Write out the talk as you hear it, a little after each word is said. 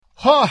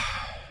Huh.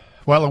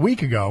 Well, a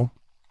week ago,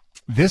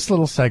 this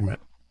little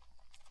segment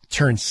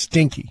turned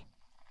stinky.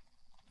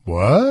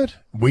 What?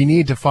 We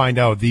need to find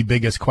out the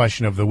biggest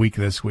question of the week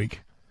this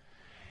week.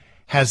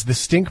 Has the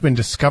stink been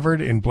discovered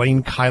in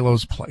Blaine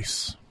Kyllo's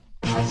place?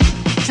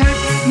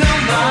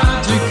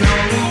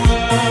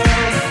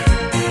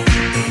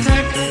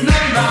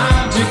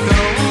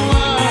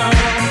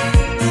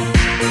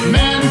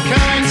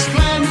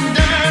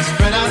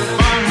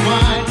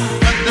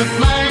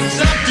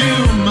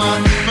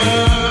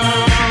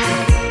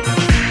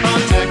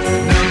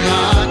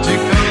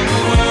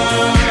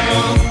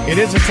 It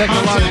is a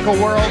technological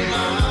world,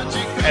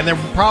 and there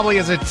probably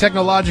is a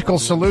technological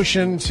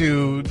solution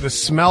to the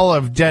smell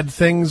of dead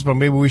things, but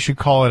maybe we should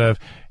call it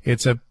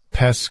it's a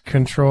pest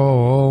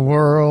control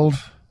world.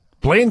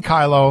 Blaine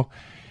Kyllo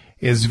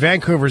is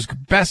Vancouver's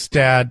best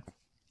dad,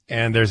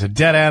 and there's a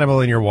dead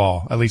animal in your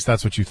wall. At least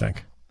that's what you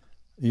think.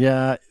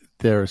 Yeah,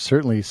 there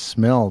certainly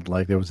smelled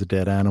like there was a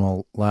dead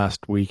animal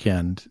last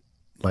weekend,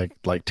 like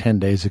 10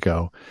 days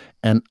ago.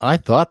 And I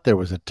thought there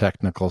was a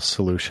technical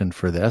solution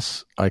for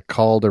this. I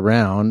called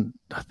around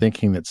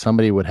thinking that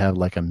somebody would have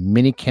like a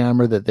mini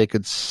camera that they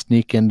could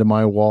sneak into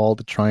my wall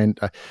to try and...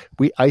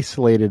 we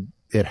isolated,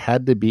 it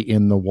had to be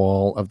in the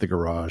wall of the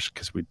garage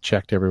because we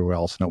checked everywhere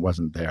else and it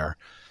wasn't there.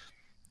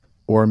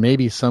 Or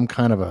maybe some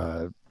kind of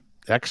a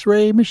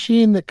X-ray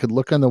machine that could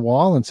look on the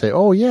wall and say,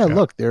 oh yeah.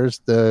 Look, there's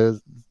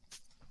the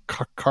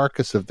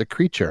carcass of the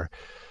creature.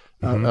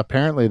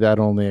 Apparently that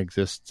only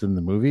exists in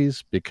the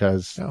movies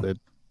because the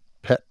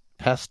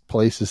pest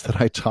places that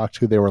I talked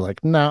to, they were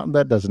like, no,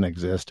 that doesn't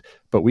exist,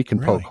 but we can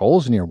poke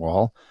holes in your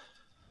wall.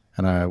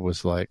 And I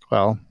was like,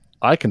 well,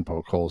 I can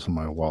poke holes in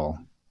my wall.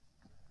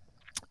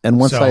 And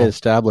once I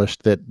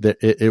established that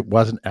it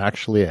wasn't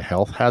actually a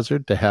health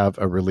hazard to have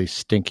a really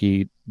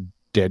stinky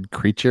dead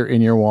creature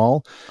in your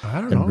wall,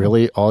 and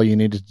really all you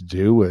needed to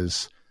do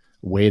was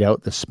wait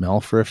out the smell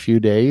for a few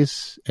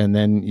days and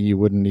then you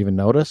wouldn't even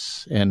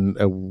notice. And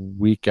a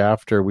week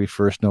after we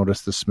first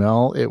noticed the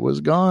smell, it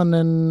was gone.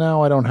 And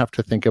now I don't have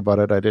to think about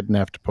it. I didn't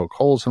have to poke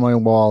holes in my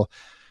wall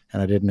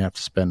and I didn't have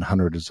to spend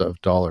hundreds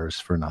of dollars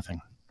for nothing.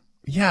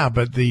 Yeah,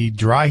 but the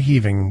dry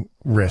heaving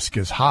risk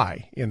is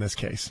high in this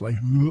case. Like,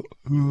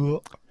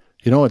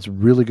 it's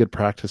really good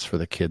practice for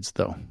the kids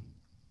though.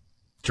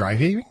 Dry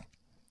heaving?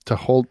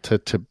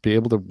 To be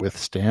able to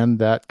withstand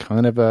that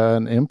kind of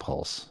an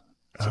impulse.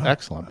 It's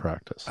excellent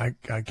practice.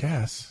 I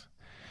guess.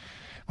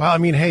 Well, I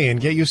mean, hey, and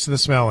get used to the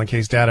smell in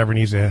case Dad ever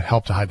needs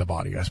help to hide the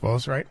body, I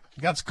suppose, right?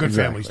 That's good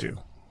families do.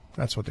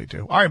 That's what they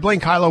do. All right, Blaine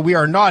Kyllo, we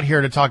are not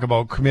here to talk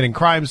about committing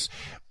crimes.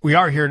 We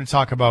are here to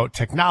talk about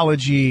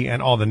technology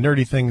and all the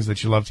nerdy things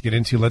that you love to get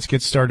into. Let's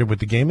get started with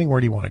the gaming. Where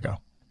do you want to go?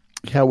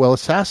 Yeah, well,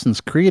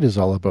 Assassin's Creed is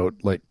all about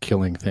like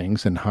killing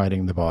things and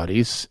hiding the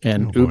bodies.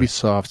 And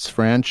Ubisoft's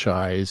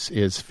franchise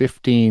is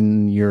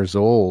 15 years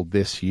old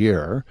this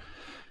year.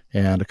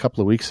 And a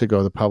couple of weeks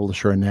ago, the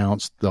publisher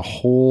announced the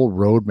whole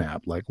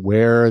roadmap, like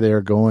where they're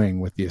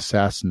going with the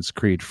Assassin's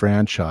Creed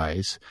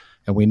franchise.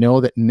 And we know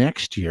that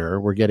next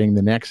year, we're getting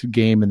the next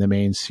game in the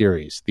main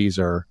series. These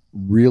are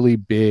really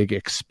big,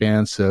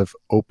 expansive,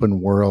 open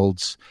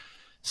worlds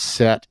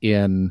set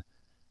in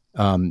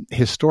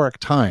historic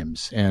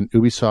times. And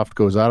Ubisoft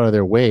goes out of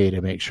their way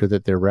to make sure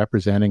that they're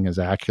representing as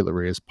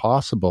accurately as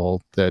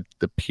possible the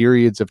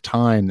periods of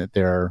time that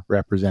they're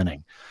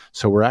representing.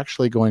 So we're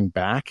actually going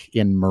back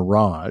in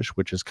Mirage,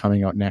 which is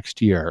coming out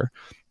next year,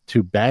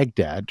 to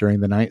Baghdad during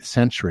the 9th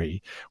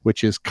century,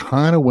 which is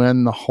kind of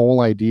when the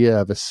whole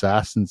idea of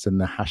assassins and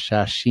the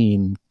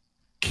Hashashin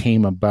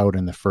came about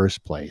in the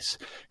first place.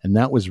 And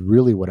that was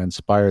really what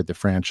inspired the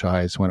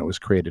franchise when it was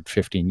created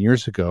 15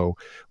 years ago,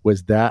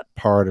 was that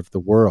part of the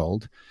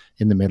world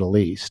in the Middle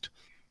East.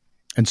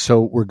 And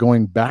so we're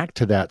going back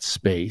to that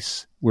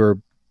space. We're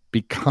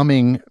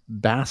becoming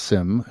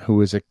Basim,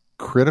 who is a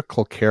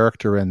critical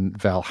character in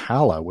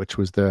Valhalla, which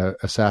was the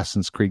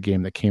Assassin's Creed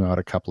game that came out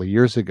a couple of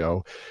years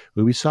ago.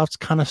 Ubisoft's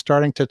kind of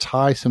starting to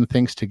tie some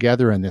things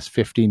together in this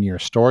 15-year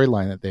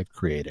storyline that they've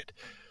created.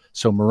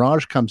 So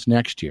Mirage comes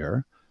next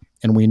year,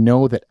 and we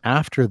know that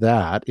after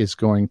that is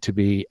going to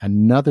be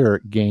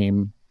another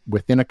game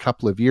within a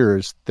couple of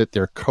years that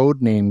they're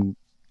codenamed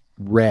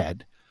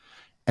Red,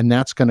 and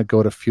that's going to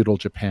go to feudal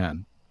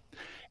Japan.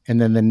 And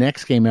then the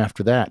next game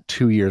after that,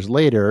 2 years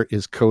later,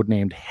 is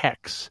codenamed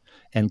Hex.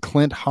 And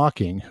Clint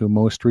Hawking, who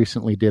most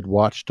recently did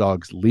Watch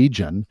Dogs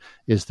Legion,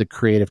 is the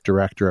creative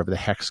director of the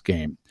Hex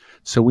game.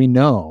 So we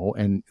know,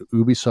 and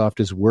Ubisoft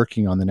is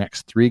working on the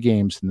next 3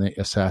 games in the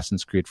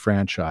Assassin's Creed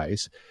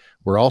franchise.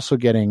 We're also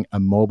getting a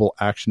mobile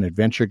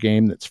action-adventure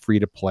game that's free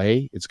to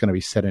play. It's going to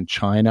be set in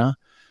China.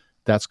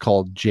 That's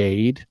called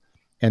Jade.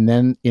 And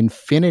then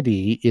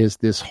Infinity is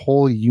this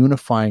whole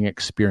unifying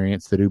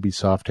experience that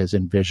Ubisoft has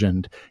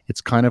envisioned. It's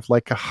kind of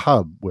like a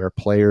hub where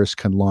players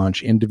can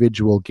launch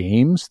individual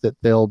games that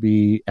they'll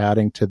be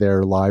adding to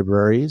their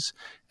libraries.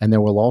 And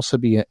there will also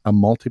be a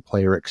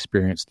multiplayer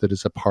experience that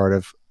is a part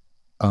of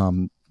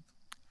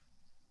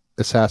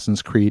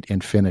Assassin's Creed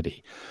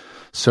Infinity.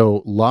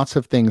 So lots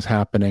of things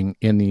happening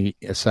in the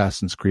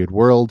Assassin's Creed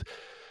world.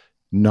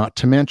 Not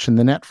to mention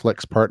the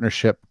Netflix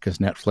partnership, because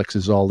Netflix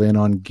is all in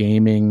on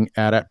gaming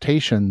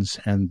adaptations,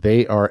 and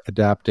they are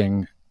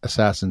adapting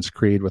Assassin's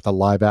Creed with a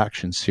live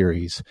action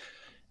series.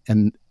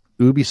 And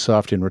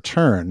Ubisoft, in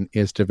return,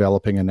 is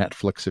developing a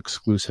Netflix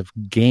exclusive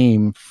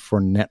game for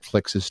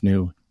Netflix's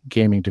new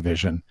gaming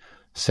division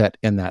set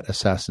in that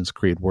Assassin's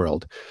Creed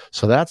world.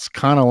 So that's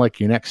kind of like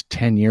your next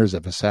 10 years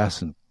of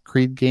Assassin's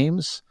Creed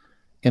games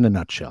in a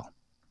nutshell.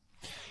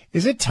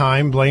 Is it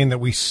time, Blaine, that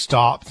we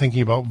stop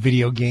thinking about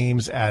video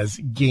games as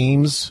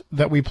games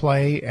that we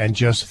play and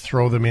just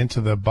throw them into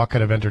the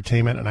bucket of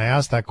entertainment? And I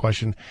ask that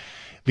question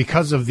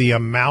because of the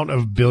amount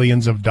of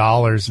billions of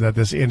dollars that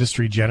this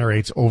industry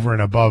generates over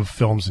and above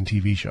films and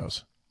TV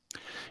shows.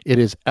 It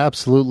is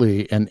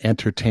absolutely an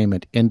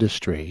entertainment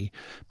industry,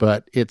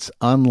 but it's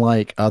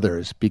unlike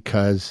others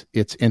because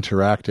it's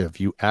interactive.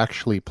 You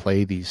actually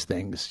play these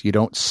things. You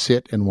don't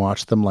sit and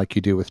watch them like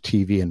you do with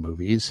TV and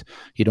movies.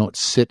 You don't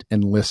sit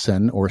and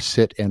listen or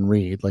sit and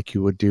read like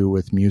you would do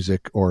with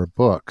music or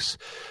books.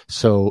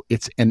 So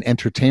it's an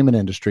entertainment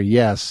industry,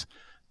 yes,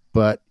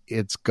 but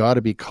it's got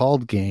to be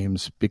called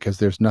games because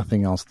there's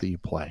nothing else that you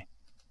play.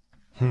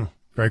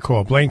 Very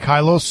cool. Blaine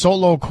Kyllo,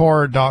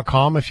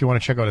 solocore.com if you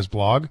want to check out his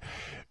blog.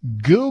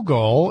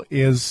 Google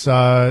is,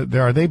 are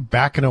they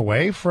backing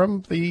away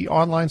from the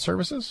online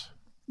services?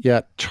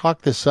 Yeah,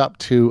 chalk this up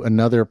to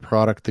another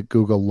product that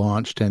Google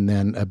launched and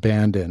then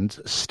abandoned.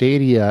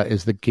 Stadia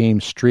is the game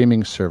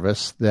streaming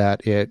service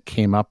that it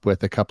came up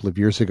with a couple of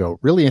years ago.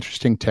 Really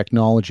interesting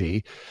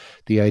technology.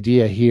 The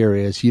idea here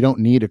is you don't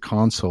need a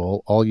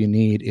console. All you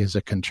need is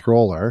a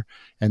controller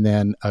and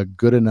then a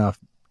good enough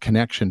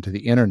connection to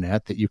the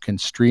internet that you can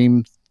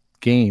stream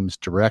games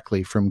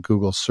directly from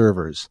Google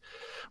servers.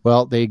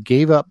 Well, they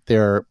gave up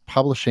their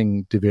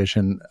publishing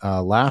division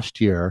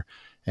last year,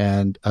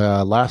 and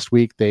last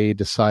week they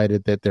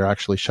decided that they're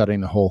actually shutting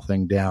the whole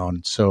thing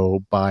down.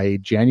 So by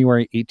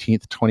January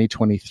 18th,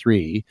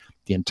 2023,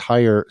 the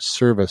entire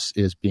service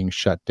is being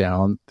shut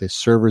down. The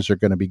servers are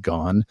going to be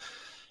gone.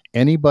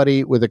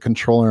 Anybody with a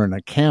controller and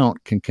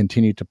account can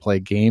continue to play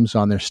games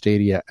on their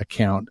Stadia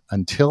account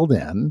until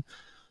then.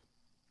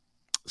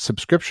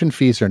 Subscription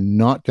fees are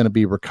not going to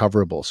be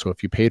recoverable. So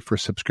if you paid for a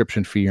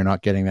subscription fee, you're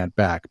not getting that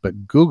back.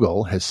 But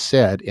Google has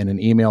said in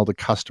an email to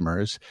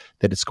customers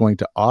that it's going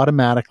to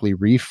automatically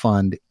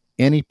refund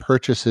any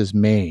purchases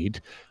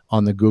made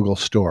on the Google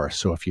store.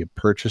 So if you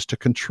purchased a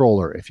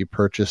controller, if you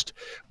purchased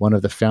one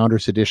of the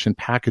Founders Edition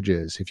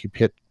packages, if you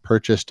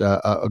purchased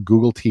a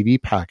Google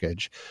TV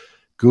package,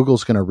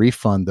 Google's going to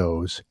refund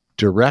those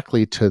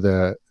directly to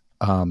the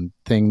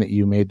thing that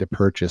you made the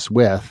purchase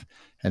with.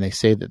 And they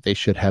say that they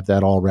should have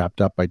that all wrapped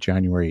up by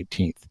January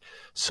 18th.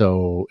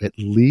 So at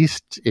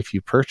least if you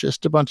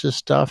purchased a bunch of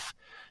stuff,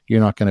 you're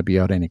not going to be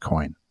out any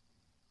coin.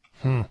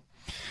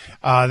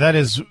 That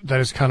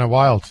is kind of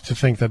wild to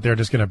think that they're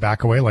just going to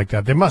back away like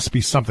that. There must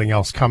be something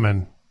else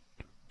coming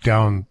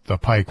down the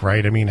pike,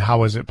 right? I mean,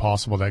 how is it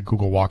possible that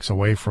Google walks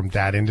away from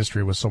that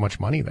industry with so much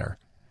money there?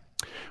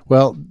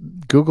 Well,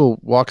 Google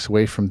walks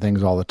away from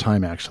things all the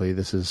time, actually.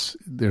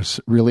 There's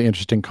really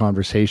interesting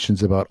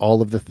conversations about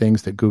all of the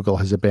things that Google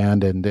has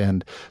abandoned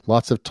and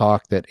lots of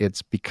talk that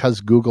it's because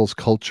Google's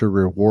culture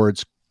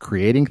rewards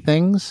creating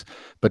things,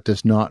 but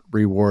does not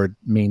reward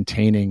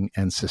maintaining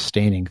and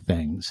sustaining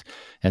things.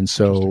 And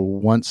so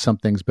once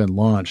something's been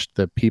launched,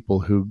 the people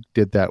who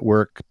did that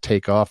work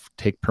take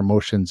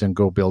promotions and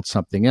go build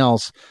something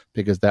else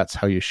because that's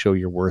how you show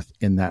your worth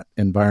in that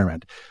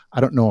environment. I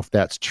don't know if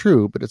that's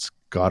true, but it's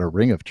got a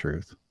ring of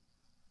truth.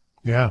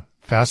 Yeah,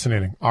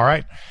 fascinating. All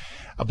right.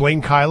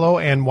 Blaine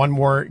Kyllo, and one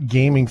more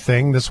gaming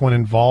thing. This one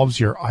involves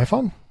your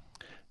iPhone?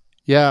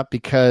 Yeah,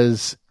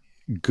 because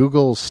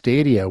Google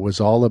Stadia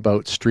was all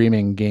about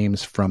streaming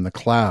games from the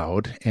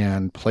cloud,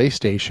 and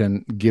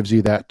PlayStation gives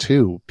you that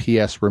too.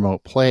 PS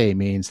Remote Play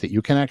means that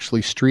you can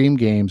actually stream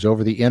games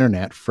over the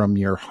internet from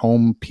your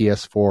home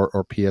PS4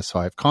 or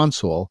PS5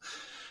 console.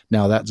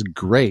 Now, that's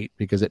great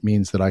because it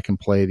means that I can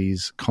play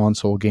these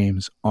console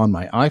games on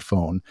my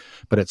iPhone,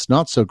 but it's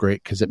not so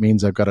great because it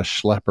means I've got to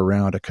schlep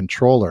around a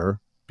controller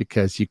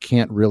because you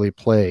can't really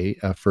play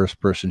a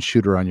first-person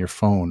shooter on your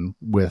phone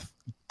with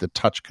the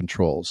touch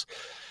controls.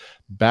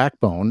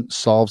 Backbone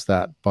solves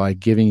that by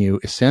giving you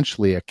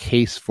essentially a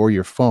case for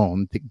your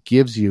phone that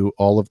gives you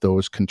all of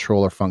those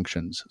controller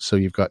functions. So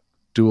you've got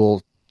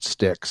dual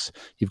sticks,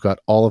 you've got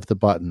all of the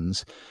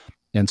buttons.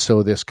 And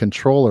so this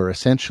controller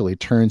essentially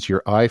turns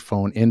your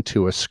iPhone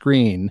into a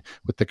screen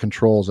with the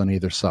controls on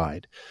either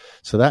side.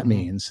 So that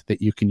means that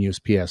you can use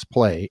PS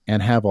Play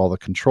and have all the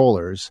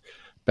controllers.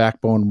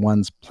 Backbone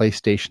One's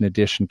PlayStation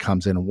Edition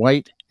comes in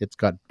white. It's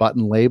got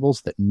button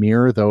labels that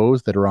mirror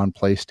those that are on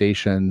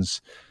PlayStation's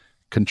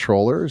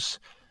controllers.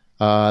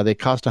 They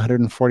cost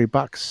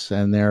 $140,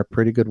 and they're a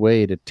pretty good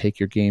way to take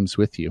your games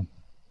with you.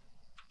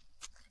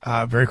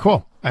 Very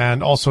cool.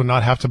 And also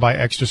not have to buy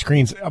extra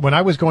screens. When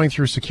I was going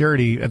through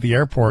security at the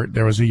airport,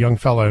 there was a young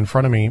fella in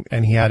front of me,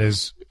 and he had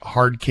his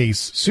hard case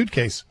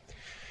suitcase.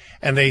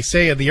 And they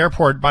say at the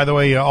airport, by the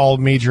way, all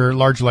major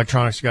large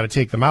electronics, you got to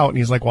take them out. And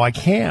he's like, well, I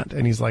can't.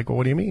 And he's like, well,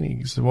 what do you mean?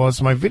 He said, well,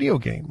 it's my video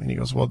game. And he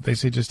goes, well, they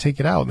say just take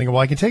it out. And they go,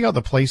 well, I can take out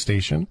the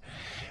PlayStation,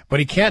 but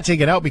he can't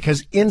take it out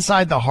because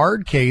inside the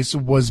hard case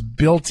was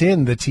built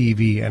in the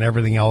TV and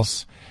everything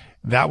else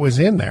that was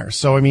in there.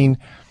 So, I mean,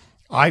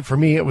 for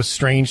me, it was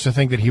strange to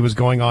think that he was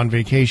going on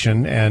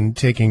vacation and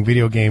taking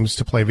video games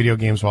to play video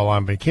games while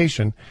on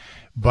vacation.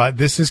 But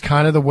this is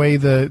kind of the way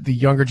the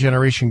younger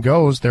generation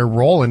goes. They're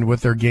rolling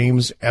with their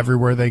games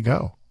everywhere they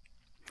go.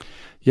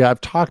 Yeah, I've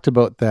talked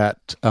about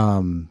that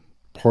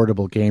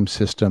portable game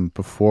system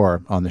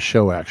before on the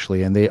show,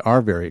 actually, and they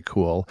are very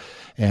cool.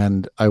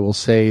 And I will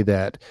say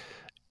that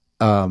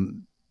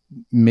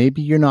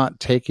maybe you're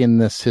not taking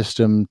the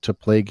system to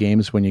play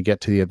games when you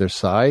get to the other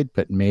side,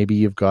 but maybe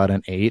you've got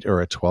an 8 or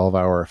a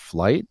 12-hour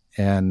flight,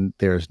 and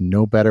there's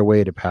no better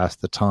way to pass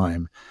the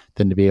time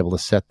than to be able to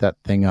set that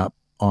thing up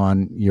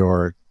on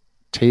your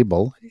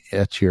table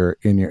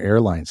in your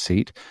airline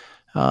seat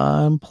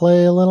and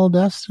play a little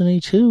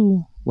Destiny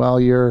 2 while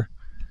you're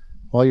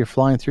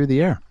flying through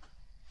the air.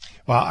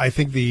 Well, I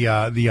think the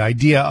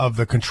idea of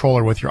the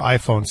controller with your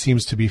iPhone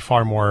seems to be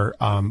far more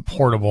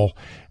portable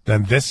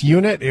than this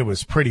unit. It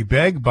was pretty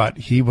big, but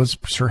he was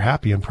sure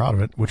happy and proud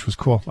of it, which was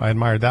cool. I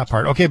admired that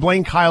part. Okay,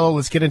 Blaine, Kyllo,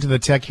 let's get into the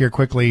tech here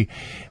quickly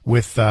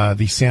with the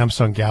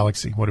Samsung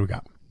Galaxy. What do we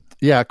got?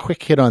 Yeah,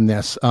 quick hit on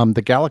this.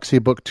 The Galaxy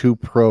Book 2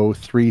 Pro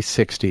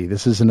 360.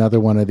 This is another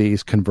one of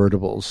these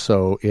convertibles.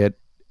 So it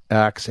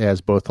acts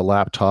as both a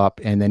laptop,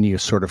 and then you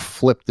sort of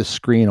flip the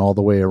screen all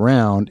the way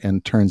around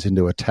and turns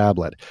into a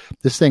tablet.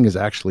 This thing is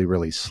actually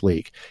really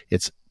sleek.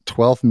 It's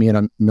 12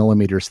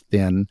 millimeters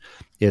thin.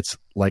 It's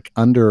like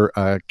under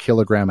 1.5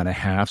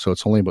 kilograms, so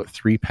it's only about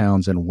 3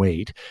 pounds in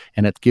weight,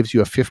 and it gives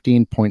you a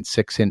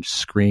 15.6-inch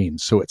screen.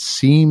 So it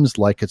seems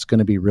like it's going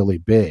to be really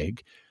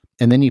big.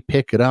 And then you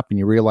pick it up and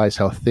you realize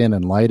how thin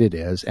and light it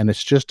is. And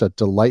it's just a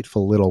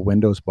delightful little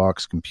Windows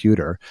box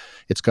computer.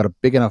 It's got a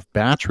big enough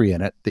battery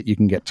in it that you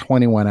can get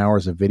 21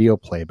 hours of video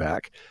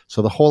playback.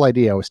 So the whole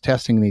idea, I was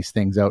testing these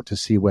things out to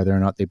see whether or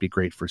not they'd be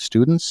great for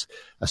students.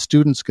 A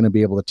student's going to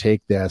be able to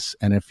take this.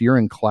 And if you're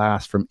in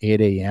class from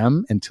 8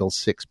 a.m. until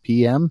 6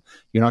 p.m.,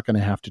 you're not going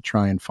to have to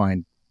try and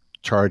find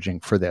charging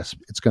for this.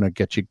 It's going to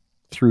get you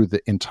through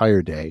the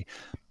entire day.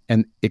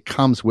 And it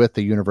comes with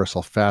a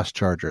universal fast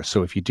charger.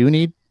 So if you do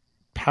need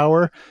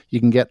power, you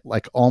can get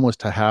like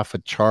almost a half a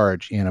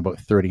charge in about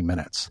 30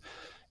 minutes.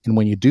 And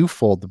when you do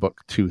fold the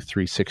Book 2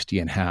 360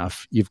 in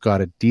half, you've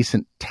got a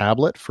decent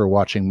tablet for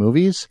watching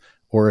movies,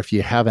 or if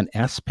you have an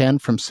S Pen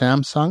from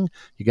Samsung,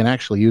 you can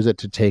actually use it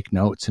to take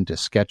notes and to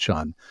sketch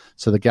on.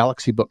 So the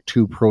Galaxy Book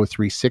 2 Pro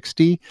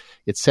 360,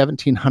 it's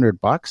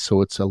 $1,700,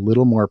 so it's a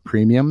little more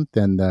premium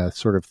than the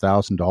sort of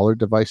 $1,000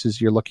 devices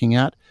you're looking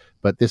at,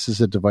 but this is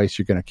a device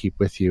you're going to keep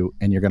with you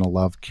and you're going to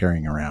love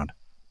carrying around.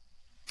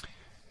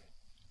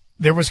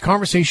 There was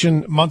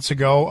conversation months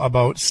ago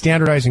about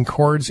standardizing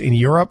cords in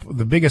Europe.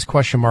 The biggest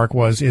question mark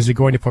was, is it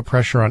going to put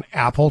pressure on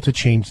Apple to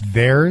change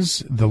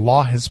theirs? The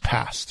law has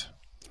passed.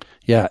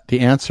 Yeah, the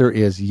answer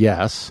is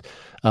yes.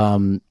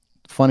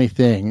 Funny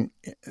thing,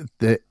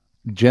 the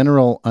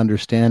general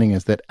understanding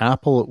is that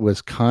Apple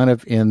was kind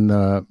of in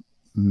the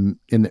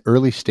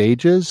early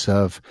stages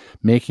of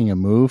making a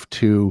move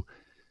to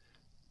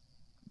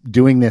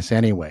doing this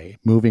anyway,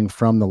 moving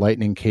from the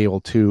Lightning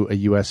cable to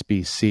a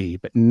USB-C.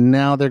 But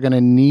now they're going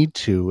to need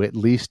to, at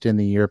least in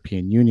the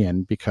European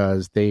Union,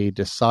 because they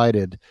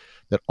decided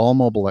that all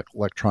mobile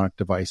electronic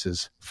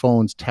devices,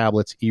 phones,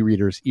 tablets,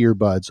 e-readers,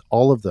 earbuds,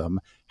 all of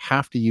them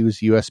have to use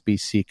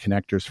USB-C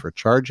connectors for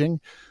charging.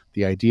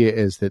 The idea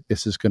is that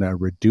this is going to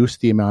reduce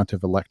the amount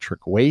of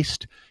electric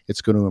waste.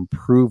 It's going to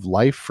improve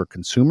life for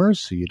consumers,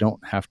 so you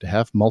don't have to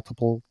have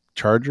multiple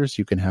chargers.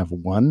 You can have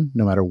one,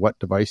 no matter what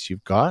device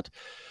you've got.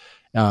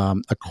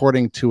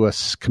 According to a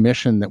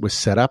commission that was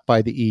set up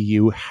by the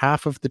EU,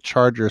 half of the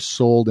chargers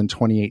sold in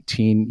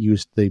 2018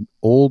 used the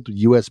old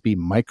USB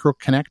micro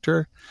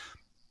connector.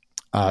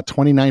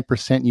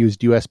 29%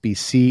 used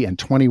USB-C and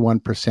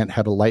 21%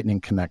 had a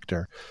Lightning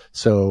connector.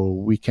 So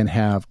we can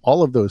have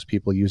all of those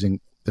people using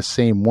the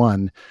same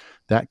one.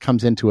 That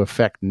comes into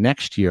effect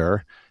next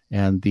year.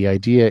 And the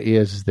idea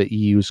is the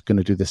EU is going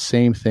to do the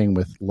same thing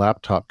with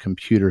laptop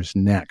computers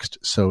next.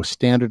 So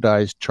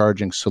standardized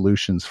charging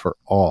solutions for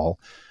all.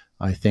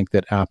 I think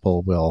that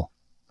Apple will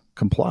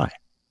comply.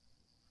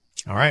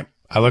 All right.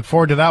 I look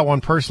forward to that one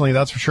personally.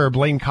 That's for sure.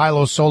 Blaine,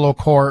 Kyllo,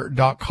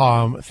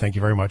 solocore.com. Thank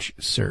you very much,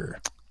 sir.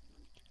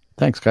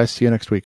 Thanks, guys. See you next week.